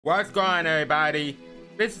What's going on, everybody?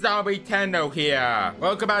 This is AubreyTendo here.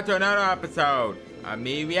 Welcome back to another episode of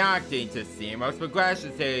me reacting to Cimoooooooo's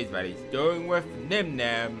progression series that he's doing with Nim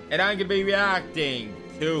Nim. And I'm gonna be reacting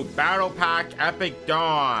to Battle Pack Epic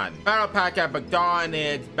Dawn. Battle Pack Epic Dawn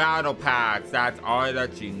is battle packs. That's all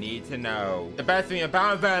that you need to know. The best thing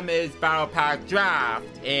about them is Battle Pack Draft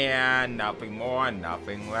and nothing more,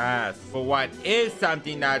 nothing less. But what is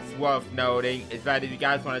something that's worth noting is that if you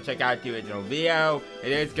guys want to check out the original video,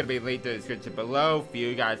 it is going to be linked in the description below for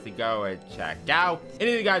you guys to go and check out. And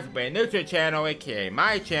if you guys are brand new to the channel, aka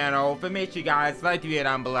my channel, then make sure you guys like the video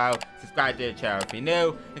down below, subscribe to the channel if you're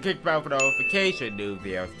new, and click the bell for notification new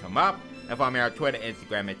videos come up. And follow me on Twitter,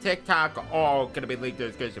 Instagram, and TikTok are all going to be linked in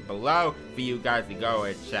the description below for you guys to go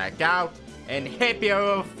and check out. And hit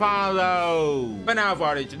your follow! But now with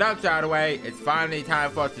all the introductions out of the way, it's finally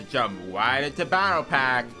time for us to jump right into Battle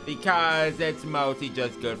Pack, because it's mostly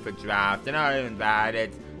just good for draft, and other than that,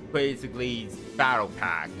 it's basically Battle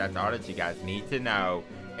Pack. That's all that you guys need to know.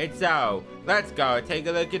 And so, let's go take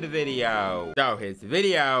a look at the video. So, here's the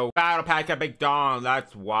video. Battle Pack Epic Dawn,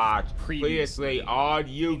 let's watch. Previously on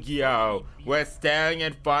Yu-Gi-Oh! We're standing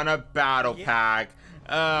in front of Battle Pack.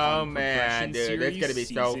 Oh man, dude, it's gonna be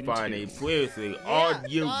so funny. Previously on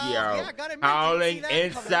Yu-Gi-Oh! Howling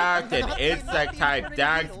Insect and Insect type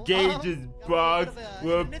decks, Gage's bugs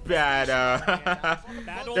were better.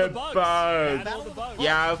 The bugs.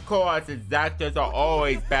 Yeah, of course, Insectors are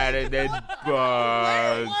always better than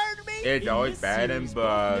bugs. It's always better than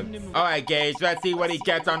bugs. Alright, Gage, let's see what he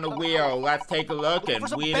gets on the wheel. Let's take a look and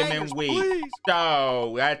read him in week.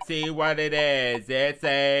 So, let's see what it is. It's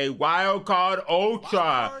a Wild Card Ultra.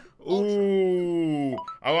 Ooh,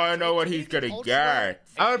 I want to know what he's gonna get.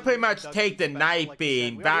 I would pretty much take the Night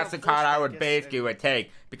Beam. That's the card I would basically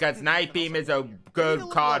take, because Night Beam is a good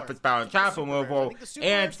card for spell and trap removal,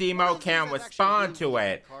 and Cimoooooooo can't respond to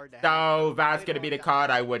it. So that's gonna be the card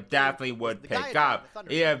I would definitely pick up.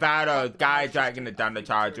 Either that or Guy Dragon the Thunder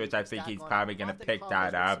Charge, which I think he's probably gonna pick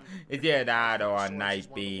that up. It's either that or a Night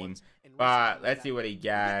Beam. But let's see what he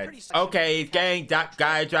gets. Okay, he's getting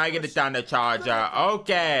Guy Dragon the Thunder Charger.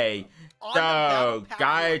 Okay. So,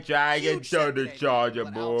 Guy Dragon Thunder Charger,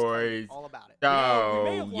 boys.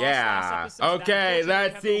 So, yeah. Okay,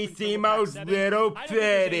 let's see Cimoooooooo's little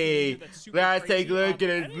pretty. Let's take a look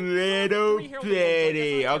at his little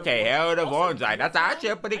pretty. Okay, Herald of Orange Light. That's actually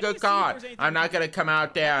a pretty good card. I'm not gonna come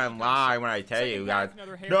out there and lie when I tell you guys.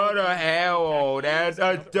 Not a Herald. That's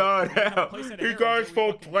a dud Herald. He goes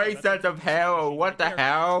for playsets of Herald. What the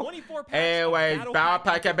hell? Anyways, Battle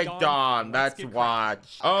Pack Epic Dawn. Let's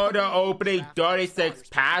watch. Oh, the opening 36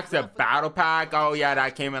 packs of Battle Pack. Oh, yeah,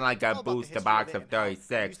 that came in like a booster box of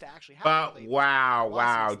 36. But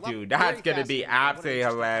wow, dude, that's gonna be absolutely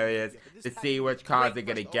hilarious to see which cards they're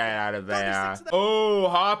gonna get out of there. Oh,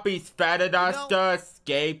 Harpy's Feather Duster,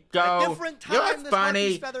 Scapegoat. You know what's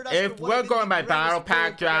funny? If we're going by Battle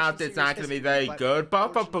Pack draft, it's not gonna be very good.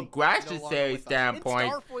 But from progression series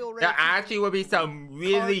standpoint, there actually would be some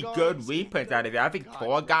really good reprints out of it. I think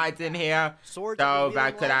Tour Guide's in here, so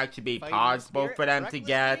that could actually be possible for them to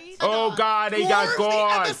get. Oh god, they got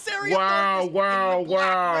Gorz! Wow.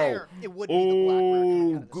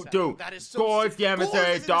 Ooh, dude, Gorz the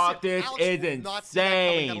Emissary of Darkness is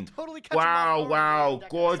insane. Wow,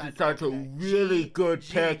 Gorz is such a really good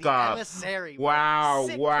pickup. Wow.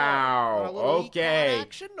 Okay,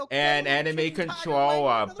 and enemy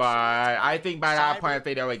controller, but I think by that point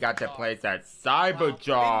they already got to place that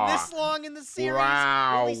Cyberjaw.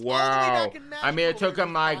 Wow. I mean, it took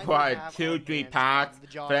him like what, 2-3 packs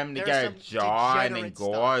for them to get a jaw and then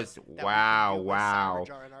Gorz. Wow.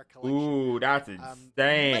 Ooh, that's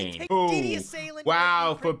insane. Ooh,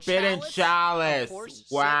 wow, Forbidden Chalice.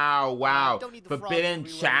 Wow. Forbidden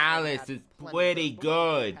Chalice is pretty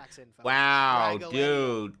good. Wow,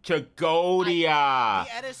 dude. Chagodia.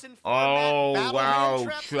 Oh, wow,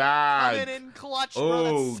 Trag.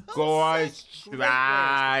 Oh, Gorz,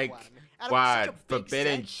 Trag. What?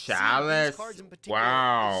 Forbidden Chalice?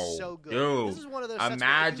 Wow. Dude,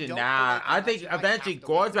 imagine that. I think eventually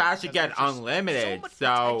Gorz will actually get unlimited.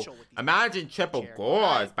 So, imagine triple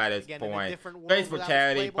Gorz by this point. Graceful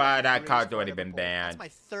Charity, but that card's already been banned.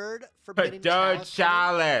 But Third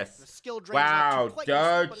Chalice. Wow,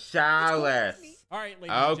 Third Chalice.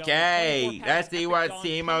 Okay, let's see what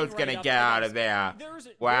Cimoooooooo's gonna get out of there.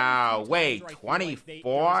 Wow, wait,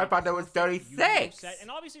 24? I thought that was 36.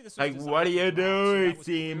 Like, what are you doing,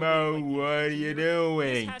 Cimoooooooo? What are you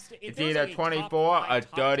doing? It's either 24 or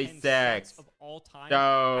 36. all time. So,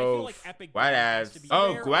 I feel like Epic what has else? to be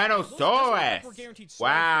Oh, rare. Granosaurus.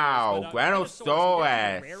 Wow,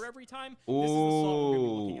 Granosaurus. Rare every time.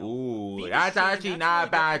 Ooh, that's actually not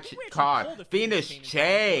a bad card. Phoenix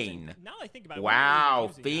Chain. Wow,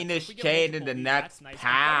 Phoenix Chain in the next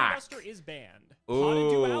pack.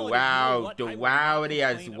 Ooh, wow, Duality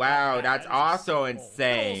as well. That's also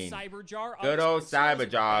insane. Good old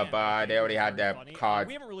Cyberjar, but they already had their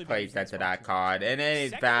card placed into that card. And any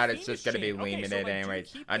bad, it's just gonna be limited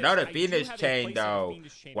anyways. Another Phoenix Chain though.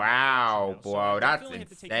 Wow, bro, that's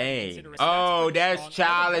insane. Oh, there's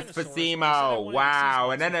Chalice for Cimo. Wow,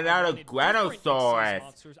 and then another Granosaurus.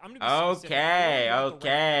 Okay.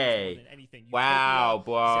 Wow,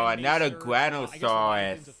 bro, another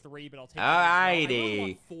Granosaurus. Alrighty.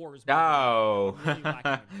 So,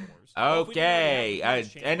 okay.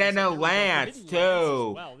 And then a Lance,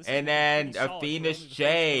 too. And then a Phoenix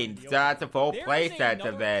Chain. So that's a full playset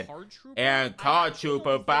of it. And Card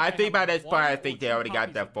Trooper. But I think by this point, I think they already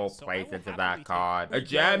got the full playsets of that card. A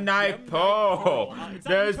Gem Knight Pull.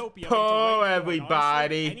 There's Pull,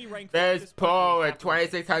 everybody. There's Pull with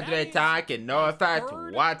 2600 attack and no effect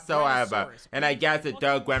whatsoever. And I guess it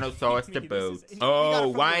does Granosaurus to boot. Oh,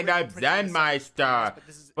 Wind Up Zenmeister.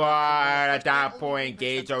 But at that point,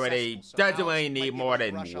 Gage already doesn't really need more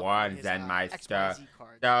than one Zenmeister.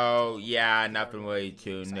 So, yeah, nothing really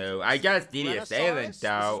too new. I guess DD Assailant,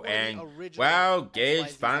 though, and, well,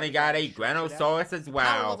 Gage finally got a Granosaurus as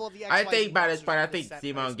well. I think by this point, I think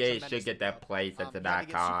Cimo and Gage should get their place into that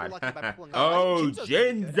card. Oh,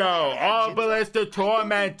 Jinzo, Obelisk the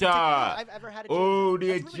Tormentor. Oh,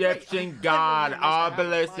 the Egyptian god,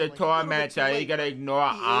 Obelisk the Tormentor. Are you gonna ignore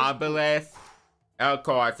Obelisk? Of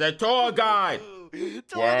course, a tour guide.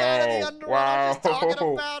 Wow,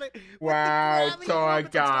 tour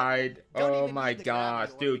guide. Oh my gosh,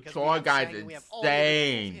 dude, tour guide's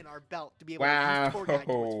insane. Wow.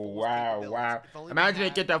 Imagine you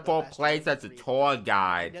get the full place as a tour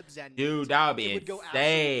guide. Dude, that would be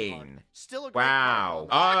insane. Wow.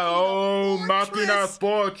 Oh, Machina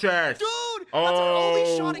Fortress.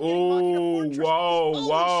 Oh,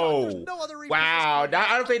 whoa. Wow,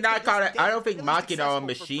 I don't think that card, I don't think Machina or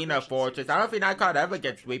Machina Fortress, I don't think that card ever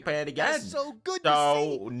gets replayed again. So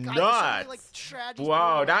nuts.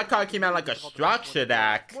 Whoa, that card came out like a structure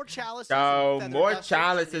deck. So, more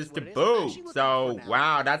chalices to boot. So,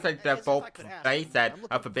 wow, that's like the full playset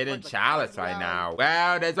of Forbidden Chalice right now.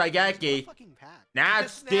 Well, there's my Geki. Not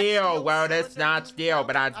steel. Well, that's not steel,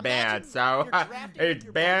 but that's banned. So, it's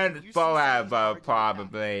banned forever,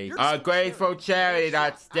 probably. A Graceful Charity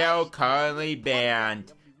that's still currently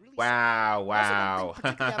banned. Wow.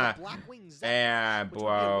 Man,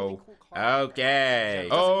 bro. Okay.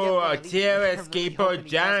 Oh, a Tyrus Keeper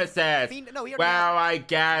Genesis. Well, I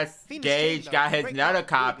guess Gage got his another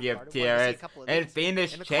copy of Tyrus and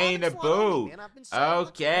Phoenix Chain to boot.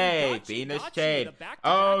 Okay, Phoenix Chain.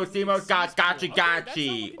 Oh, Cimo's got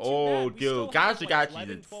Gachi. Oh, dude, Gachi's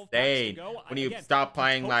insane. When you stop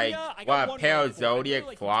playing, like, what, a pair of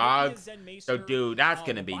Zodiac Frogs? So, dude, that's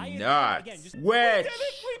gonna be nuts. Witch!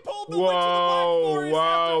 Whoa.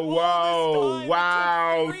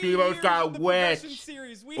 Wow, Cimo's got Witch.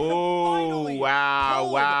 Oh,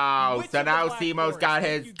 wow. So now Cimo's got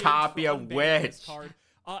his copy of Witch.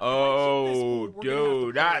 Oh,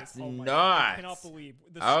 dude, that's nuts.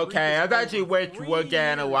 Okay, I thought you Witch would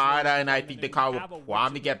get a lot, and I think the card will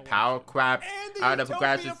probably get Power Crap out of the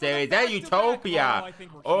Progression Series. And Utopia.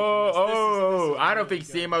 Oh, I don't think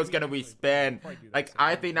Cimo's gonna respin. Like,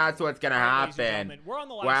 I think that's what's gonna happen.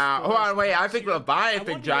 Wow. Hold on, wait. I think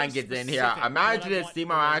Leviathan Giant gets in here. Imagine if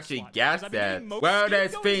Cimo actually gets it. Well,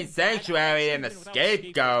 there's Fiend Sanctuary and a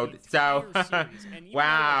Scapegoat. So,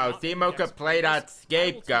 wow. Cimo could play that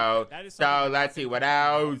Scapegoat. So, let's see what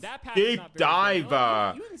else. Deep Diver.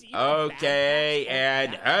 Okay,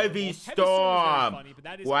 and Heavy Storm.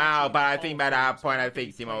 Wow, but I think by that point, I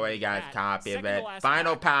think Cimo already got his copy of it.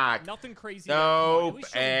 Final pack. Nope,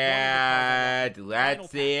 and let's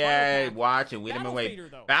see it. Watch it. Wait a minute, wait.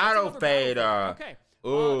 Battle Fader.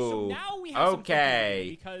 Ooh,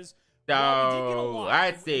 okay. So,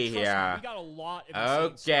 let's see here.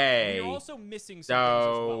 Okay.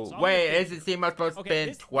 So, wait, isn't Cimo supposed to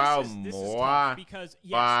spin 12 more?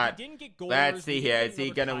 But, let's see here. Is he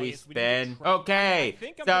gonna respin? Okay.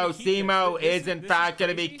 So, Cimo is in fact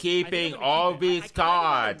gonna be keeping all these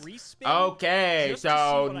cards. Okay.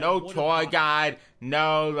 So, no tour guide.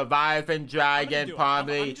 no Leviathan Dragon,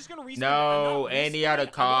 probably no any other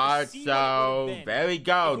cards. So there we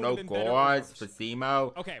go. No Gores for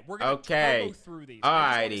Cimo. Okay, we're gonna go through these.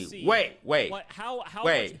 Alrighty. Wait. How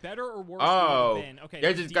Wait. much better or worse Oh, okay,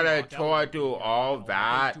 you're just gonna tour through all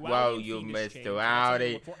that? Well, you missed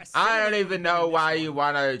Duality. I don't even know why you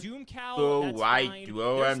wanna go right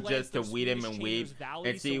through him just to weed him and weep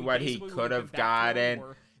and see what he could have gotten.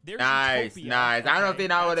 Nice. I don't think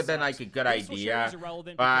that would have been like a good idea.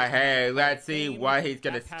 But hey, let's see what he's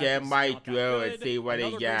gonna skim right through and see what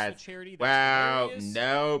he gets. Well,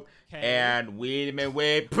 nope. And weed him and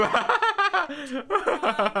weep.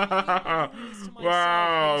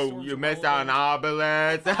 Wow, you missed out on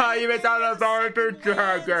Obelisk. You missed out on Leviathan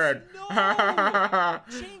Dragon.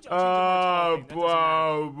 Oh,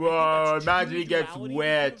 bro. Imagine he gets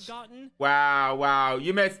Witch. Wow.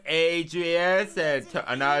 You missed Adrius and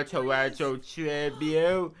another torrential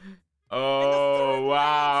tribute. Oh,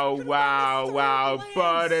 wow.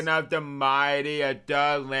 Burden of the mighty, a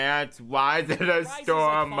dull lance, rise in a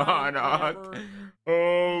storm monarch.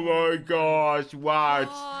 Oh my gosh,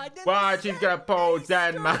 watch, he's gonna pull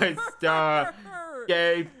Zenmeister,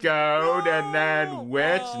 Scapegoat, and then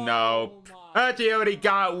Witch, nope. He already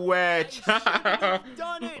got Witch.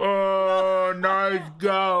 Oh, nice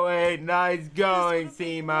going,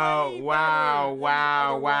 Cimo.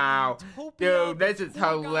 Wow. Dude, this is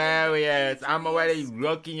hilarious. I'm already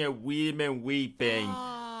looking at Weedman weeping.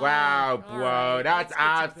 Wow, bro. That's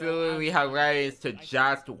absolutely hilarious to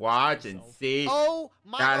just watch and see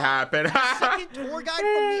that happen. Second tour guide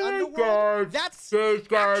from the underworld? That's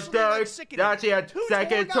actually a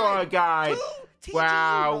second tour guide.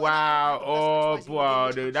 Wow. Oh,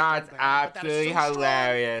 bro, dude, that's absolutely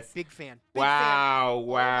hilarious. Big fan. Wow.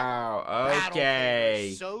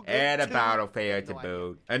 Okay. And a battle fair to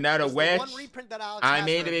boot. Another Witch. I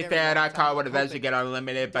mean, to be fair, that card would eventually get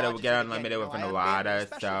unlimited, but it would get unlimited with an errata,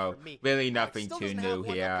 so really nothing too new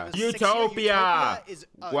here. Utopia!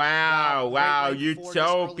 Wow.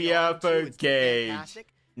 Utopia for Gage.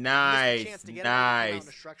 Nice.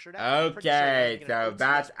 Okay, so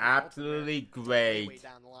that's absolutely great.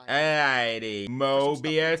 Alrighty.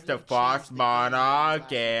 Mobius, the Frost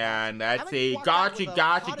Monarch, and let's see. Gachi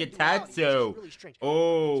Getetsu.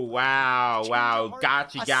 Oh, wow.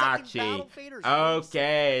 Gachi.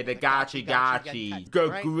 Okay, the Gachi.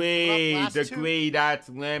 Degree, that's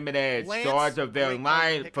limited. Swords of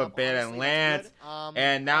Light, Forbidden Lance.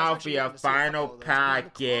 And now for your final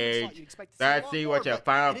package. Let's see what your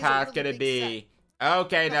final pack's gonna be.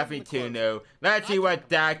 Okay, nothing too new. Let's see what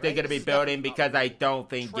deck they're gonna be building because I don't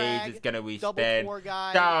think Gage is gonna respin.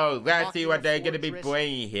 So let's see what they're gonna be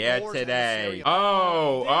bringing here today.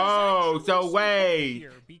 Oh, so wait.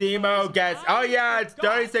 Cimo gets, oh yeah, it's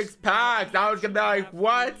 36 packs. I was gonna be like,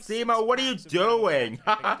 what? Cimo, what are you doing?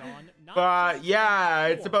 But yeah,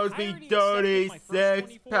 it's supposed to be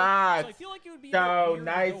 36 packs. So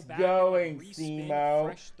nice going,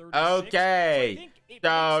 Cimo. Okay.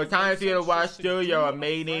 So, time for you to rush through your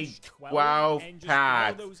remaining 12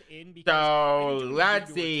 packs. So,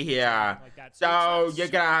 let's see here. So, you're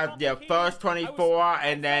gonna have your first 24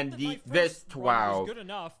 and then this 12.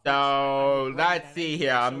 So, let's see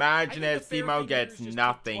here. Imagine if Cimo gets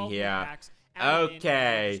nothing here.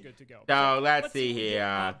 Okay, so let's see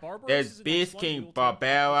here. There's Beast King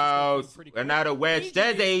Barbaros, another Witch,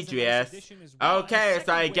 there's Adrius. Okay,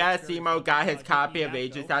 so I guess Cimo got his copy of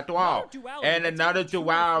Adrius after all. And another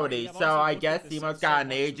Duality, so I guess Cimo's got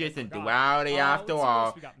an Adrius and Duality after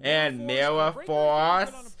all. And Mirror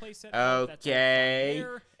Force, okay.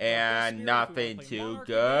 And nothing too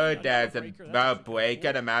good. There's a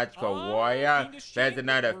Breaker, the Magical Warrior. There's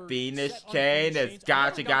another Phoenix Chain. There's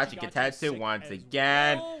Gachi Getetsu once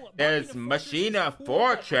again. There's Machina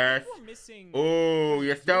Fortress. Ooh,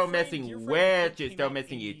 you're still missing Witch. You're still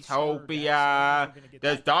missing Utopia.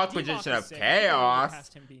 There's Dark Magician of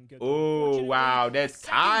Chaos. Ooh, wow. There's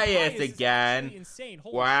Caius again.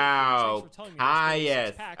 Wow.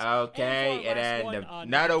 Caius. Okay, and then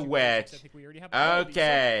another Witch.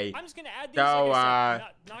 Okay. So,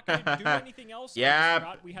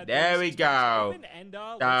 yep. There we go.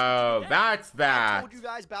 So, that's that.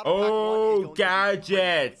 Oh,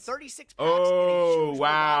 gadgets. Oh,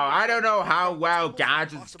 wow. I don't know how well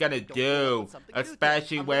Gadget's gonna do,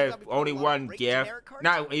 especially with only one gift,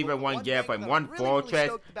 not even one gift, but one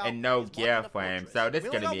fortress and no gift for him. So this is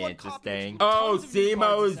gonna be interesting. Oh,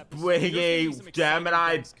 Cimo's bringing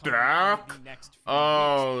Gemini back.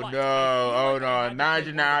 Oh no.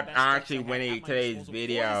 Imagine not actually winning today's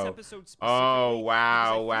video. Oh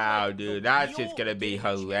wow, dude, that's just gonna be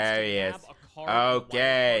hilarious.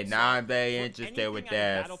 Okay, now I'm very interested with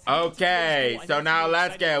this. Okay, so now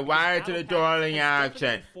let's get right into the dueling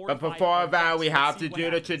action. But before that, we have to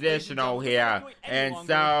do the traditional here. And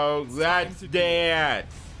so, let's do it.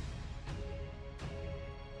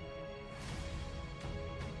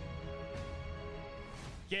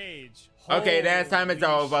 Gage. Okay, dance time is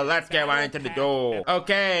over. Let's get right into the duel.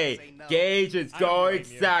 Okay, Gage is going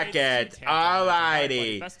second.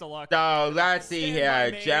 Alrighty. So, let's see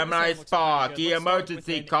here. Gemini Spark, the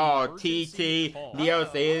emergency call, TT,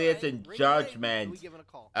 Neos Alias, and Judgment.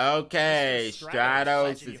 Okay,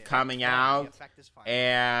 Stratos is coming out.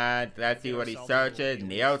 And let's see what he searches.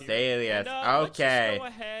 Neos Alias. Okay.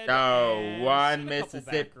 So, 1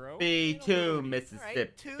 Mississippi, 2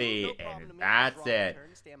 Mississippi, and that's it.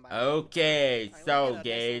 Okay, so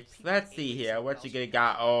Gage, let's see here. What you gonna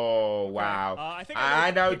got? Oh, wow.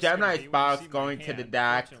 I know Gemini Spark's going to the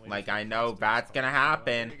deck. Like, I know that's gonna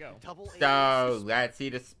happen. So, let's see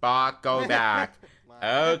the Spark go back.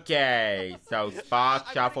 Okay, so Spark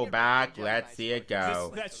shuffle back. Let's see it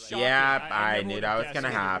go. Yep, I knew that was gonna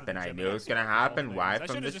happen. I knew it was gonna happen right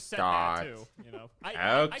from the start.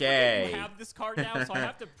 Okay.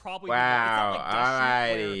 Wow,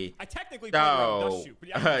 alrighty. So,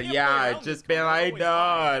 yeah, just been like,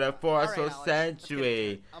 no, the Forceful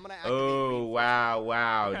Century. Oh, wow,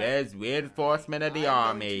 wow. There's reinforcement of the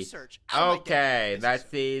army. Okay, let's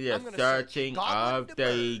see the searching of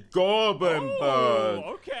the Goblin Bug.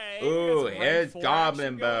 Okay. Ooh, here's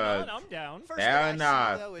Goblinberg. I'm down. Fair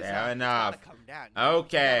enough, fair enough.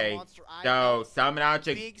 Okay, so summon out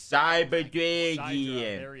your Cyber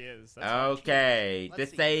Dragon. Okay, the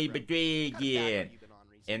Cyber Dragon.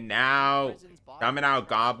 And now, summon out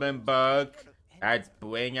Goblinberg. Let's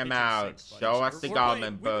bring him out. Show us the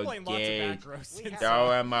Goblinberg, Gage.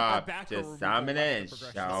 Show him up. Just summon it and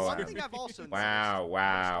show him. Wow,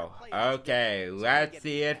 wow. Okay, let's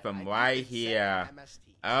see it from right here.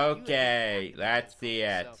 Okay, let's see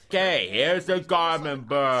it. Okay, here's the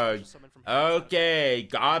Goblinberg. Okay,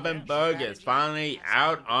 Goblinberg is finally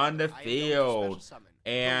out on the field.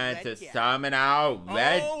 And to summon out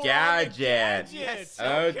Red Gadget.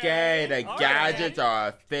 Okay, the gadgets are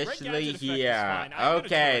officially here.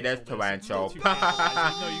 Okay, there's Torrential.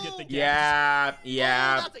 Yeah,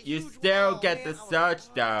 you still get the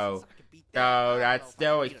search though. So that's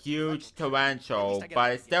still a huge Torrential,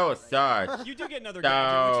 but it's still a search.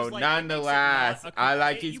 So nonetheless, I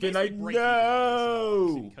like he's gonna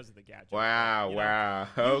no. Wow, wow.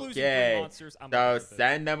 Okay. So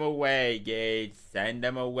send them away, Gage. Send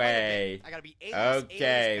them away.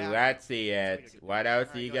 Okay, let's see it. What else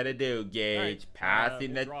are you gonna do, Gage?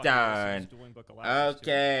 Passing the turn.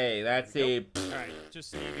 Okay, let's see. Alright,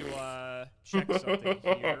 just need to check something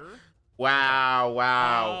here. Wow,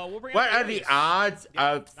 wow. What are the odds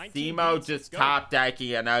of Cimoooooooo just top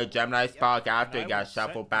decking another Gemini Spark after he got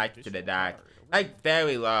shuffled back to the deck? Like,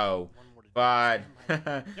 very low. But,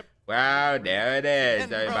 wow, there it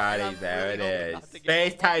is, everybody. There it is.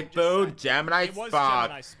 Space Typhoon, Gemini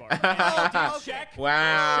Spark.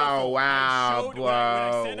 Wow, wow,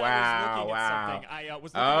 bro. Wow, wow.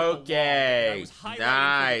 Okay.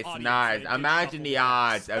 Nice, nice. Imagine the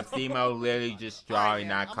odds of Cimoooooooo literally just drawing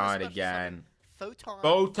that card again.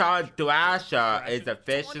 Photon Thrasher is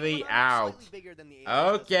officially out.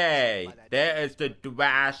 Okay. There is the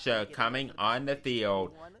Thrasher coming on the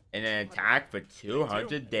field. And an attack for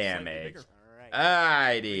 200 damage.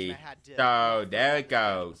 Alrighty. So, there it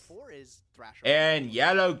goes. And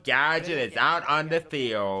Yellow Gadget is out on the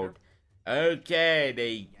field. Okay,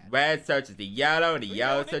 the red searches the yellow, and the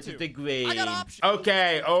yellow searches the green.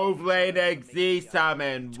 Okay, Overlated Z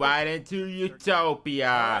summon right into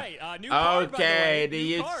Utopia. Okay, the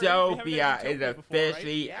Utopia is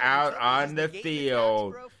officially out on the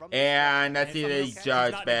field. And let's see the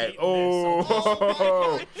Judgment.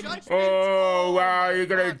 Oh, oh, wow, you're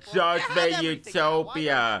gonna Judgment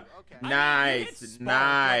Utopia. Nice,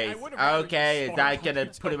 nice. Okay, is that gonna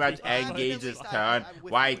pretty much engage his turn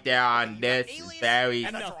right there on this very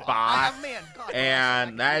spot?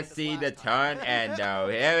 And let's see the turn endo.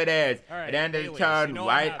 Here it is. It ended the turn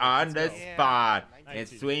right on the spot. And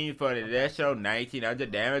swinging for an additional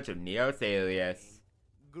 1900 damage from Neos Alias.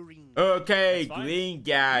 Okay, Green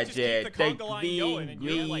Gadget. The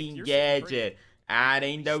green Gadget.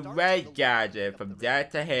 Adding the red gadget from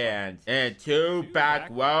deck to hand. And 2 back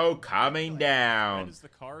row coming down.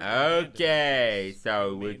 Okay,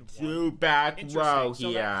 so with 2 back row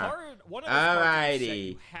here.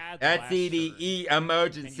 Alrighty. Let's see the E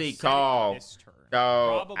emergency call. So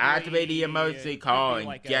Probably activate the emergency could call be and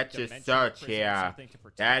like a get your dimension search prison or here. something to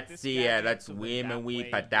protect Let's this see it. gadget, Let's so that weep and that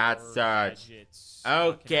weep way at that your search. gadget's,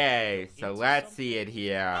 Okay, connected so into let's see something. it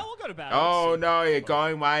here. Oh, we'll go to battle. Oh Let's see. no, you're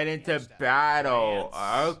going right into battle.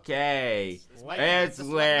 Lance. Okay. Lance. It's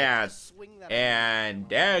Lance. And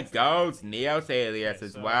there goes Neo's alias Okay,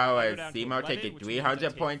 as so well I as go down to Cimo 11, taking which means I 300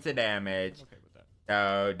 take points of damage. I'm okay with that.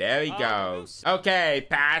 So there he goes. we'll Okay,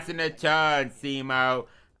 passing the turn, Cimo.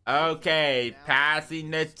 Okay,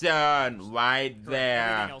 passing the turn right Everything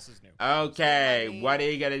there. else is new. Okay, what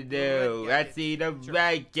are you gonna do? Let's see the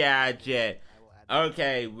red gadget.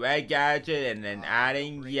 Okay, red gadget and then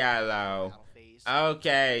adding yellow.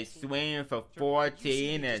 Okay, swinging for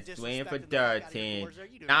 14 and swinging for 13.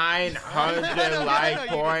 900 life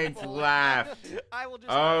points left.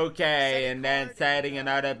 Okay, and then setting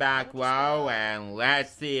another back row, and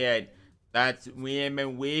let's see it. Let's weep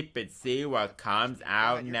and weep and see what comes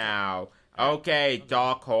out now. Okay,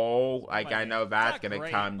 dark hole. Like, I know that's gonna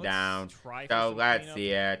come down. So let's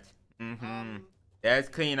see it. There's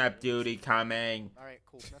cleanup duty coming.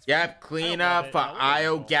 Yep, cleanup for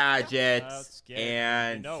IO gadgets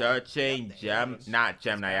and searching not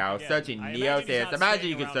Gemini Owl, searching Neo's alias. Imagine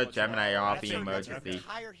you can search Gemini Owl for emergency.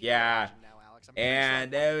 Yeah,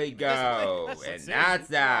 and there we go, and that's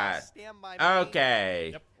that.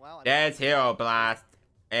 Okay, there's Hero Blast.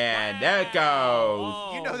 And there it goes.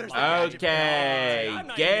 Okay,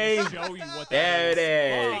 game. There it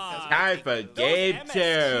is. Time for game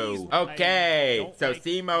 2. Okay, so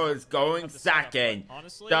Cimo is going second.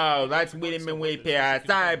 So let's weep and weep here.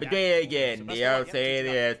 Cyber Dragon, Neo's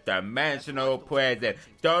alias, Dimensional Prison,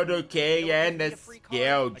 Total King, and the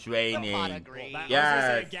skill draining.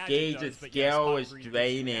 Yes, Gage's skill is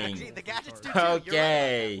draining.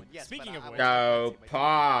 Okay, so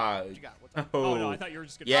pause. Oh, no, I thought you were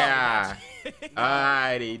just gonna yeah.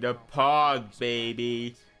 Alrighty, the Pog,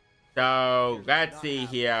 baby. So, let's see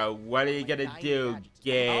here. What are you gonna do,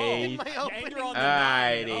 Gage?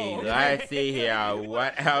 Alrighty, let's see here.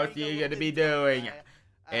 What else are you gonna be doing?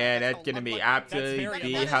 And it's gonna be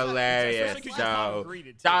absolutely hilarious. So,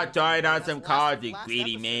 start drawing on some cards, you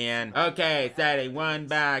greedy man. Okay, setting one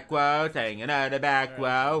back row, setting another back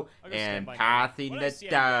row, and passing the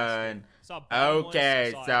turn.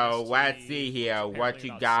 Okay, so let's see here what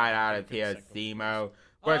you got out of here, Cimo.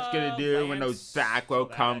 What's gonna do when those back row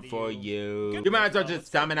come for you? You might as well just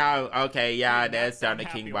summon out. Okay, yeah, there's Thunder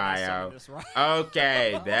King Ryo.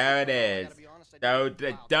 Okay, there it is. So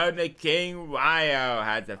the Thunder King Ryo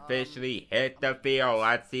has officially hit the field.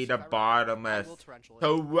 Let's see the bottomless.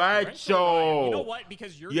 Torrential!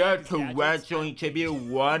 You're torrential tribute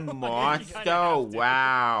one monster?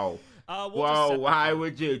 Wow. Whoa, why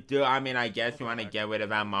would you do? I mean, I guess you want to get rid of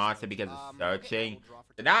that monster because of searching.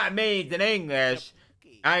 That means in English,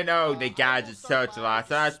 I know the gadget search a lot,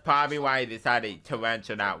 so that's probably why he decided to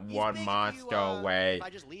torrential that one monster away.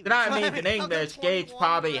 So that means in English, Gage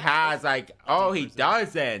probably has like, oh, he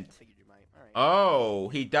doesn't. Oh,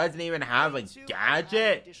 he doesn't even have a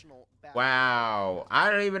gadget? Wow,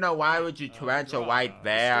 I don't even know why would you torrential right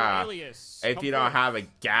there if you don't have a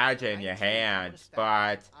gadget in your hands,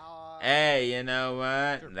 but... Hey, you know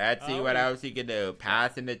what? Let's see what else he can do.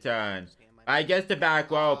 Passing the turn. I guess the back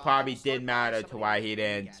row probably did matter to why he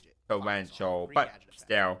didn't torrential, but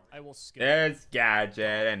still. There's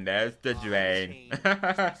gadget and there's the drain.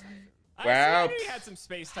 Well,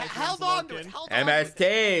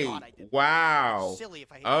 MST. Wow.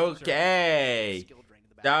 Okay.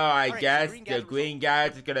 So I guess the green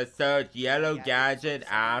gadget is gonna search yellow gadget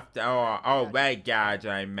after all. Oh, red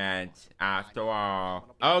gadget I meant after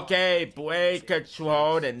all. Okay, Blade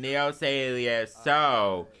controlled and Neo's alias.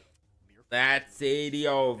 So let's see the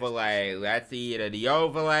overlay. Let's see either the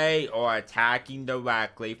overlay or attacking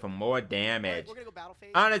directly for more damage.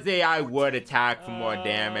 Honestly, I would attack for more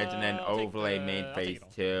damage and then overlay main phase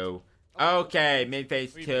 2. Okay, main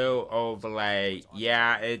phase 2 overlay.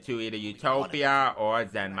 Yeah, into either Utopia or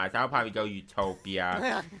Zenmite. I'll probably go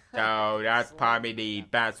Utopia. So that's probably the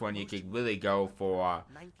best one you could really go for.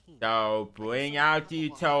 So bring out the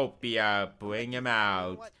Utopia. Bring him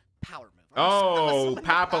out. Oh,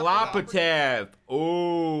 Papilloperative.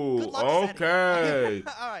 Ooh, okay.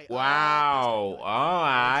 Wow.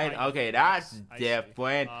 Alright. Okay, that's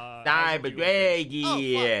different. Cyber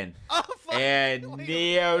Dragon. And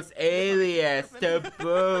Neo's alias to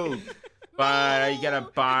boot. But you got a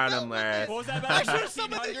bottomless. What was that about?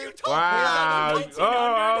 Wow.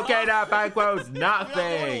 Oh, okay, that back row's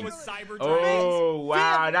nothing. Oh,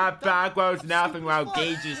 wow, that back row's nothing while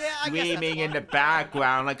Gage is screaming in the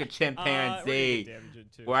background like a chimpanzee.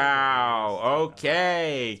 Wow,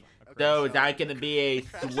 okay. So is that going to be a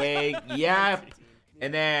swing? Yep.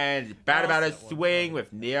 And then Bad About a Swing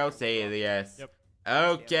with Neo Alias. Yep.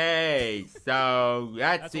 Okay, so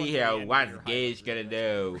let's see here what Gage gonna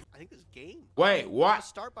do. I think this is game. Wait, what?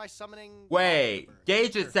 Start by summoning. Wait,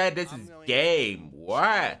 Gage just said this is game.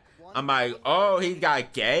 What? I'm like, oh, he's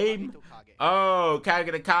got game? Oh, Kage.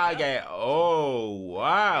 Oh,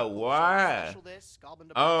 wow, what?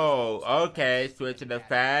 Oh, okay. Switching the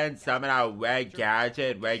fan, summon out red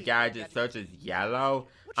gadget. Red gadget searches yellow.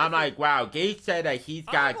 I'm like, wow, Gage said that he's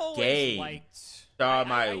got game. So I'm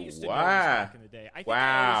like, wow.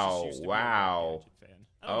 Wow.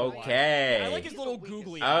 Okay. I like his little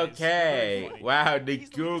googly eyes. Okay. Like, wow, the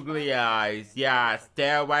googly eyes. Yeah,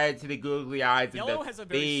 stare right into the googly eyes Yellow of has a the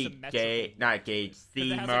very big Gage, not Gage,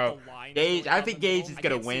 Cimoooooooo. Like Gage, I think Gage is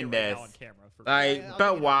gonna win this. Like,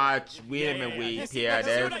 but watch, weep and weep here.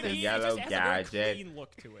 There's the yellow gadget.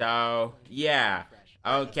 So, yeah.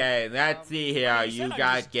 Okay, let's see here. You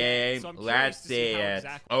got game. Let's see it.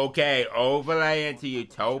 Okay, overlay into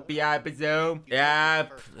Utopia, I presume.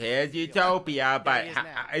 Yep, here's Utopia. But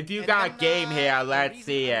if you got game here, let's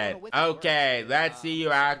see it. Okay, let's see you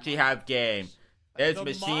actually have game. There's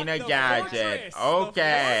Machina Gadget.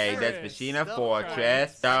 Okay, there's Machina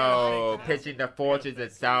Fortress. So, pitching the fortress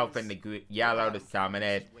itself in the yellow to summon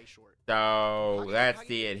it. So, let's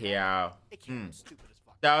see it here.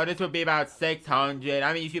 So this would be about 600.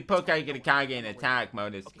 I mean, if you put Kage in attack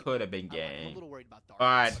mode, this could have been game.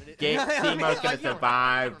 But Cimoooooooo's gonna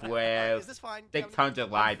survive with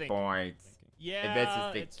 600 life points. If this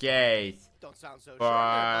is the case.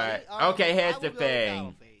 But okay, here's the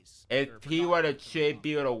thing. If he were to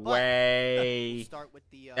tribute away,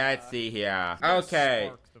 let's see here.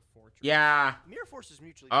 Okay. Yeah.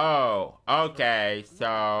 Oh, okay.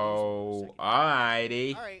 So,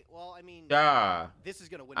 alrighty.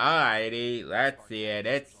 Alrighty, let's see it.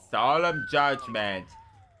 It's Solemn Judgment.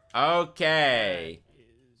 Okay.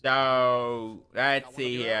 So, let's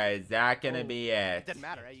see here. Is that gonna be it?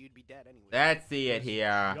 Let's see it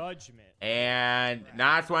here. And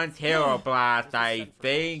last one's Hero Blast. I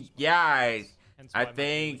think, yeah. I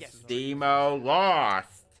think Cimoooooooo lost.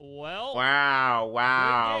 Well,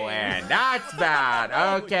 wow, and that's bad.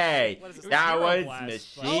 Okay, that was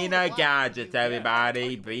Machina Gadgets,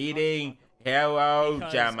 everybody, beating Hero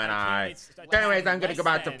Gemini. Anyways, I'm gonna go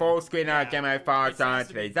back to full screen and I'll get my thoughts on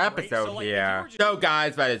today's episode here. So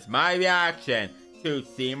guys, that is my reaction to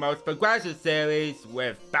Cimoooooooo's Progression Series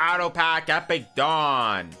with Battle Pack Epic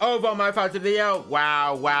Dawn. Overall, my thoughts of the video,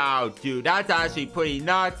 wow, dude, that's actually pretty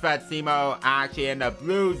nuts that Cimoooooooo actually ended up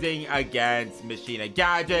losing against Machina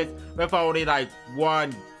Gadgets with only like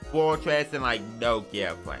one fortress and like no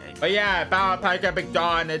gear frame. But yeah, Battle Pack Epic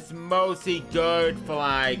Dawn, it's mostly good for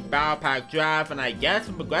like Battle Pack Draft, and I guess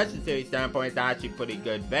from Progression Series standpoint, it's actually pretty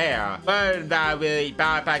good there. But that really,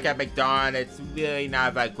 Battle Pack Epic Dawn, it's really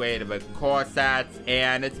not that great of a core set,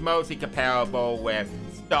 and it's mostly comparable with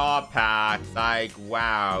Star Packs. Like,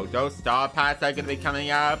 wow, those Star Packs are gonna be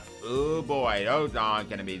coming up. Oh boy, those aren't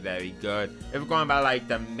gonna be very good. If we're going by like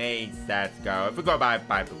the main sets go, if we go by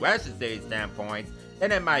Progression Series standpoints,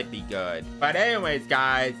 then it might be good. But anyways,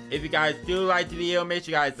 guys, if you guys do like the video, make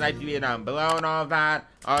sure you guys like the video down below and all that.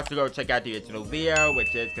 Also, go check out the original video,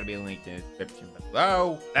 which is going to be linked in the description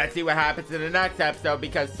below. Let's see what happens in the next episode,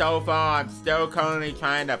 because so far, I'm still currently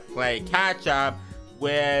trying to play catch-up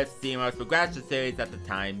with Cimoooooooo's Progression Series at the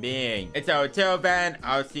time being. And so until then,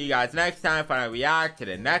 I'll see you guys next time when I react to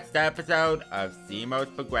the next episode of Cimoooooooo's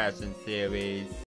Progression Series.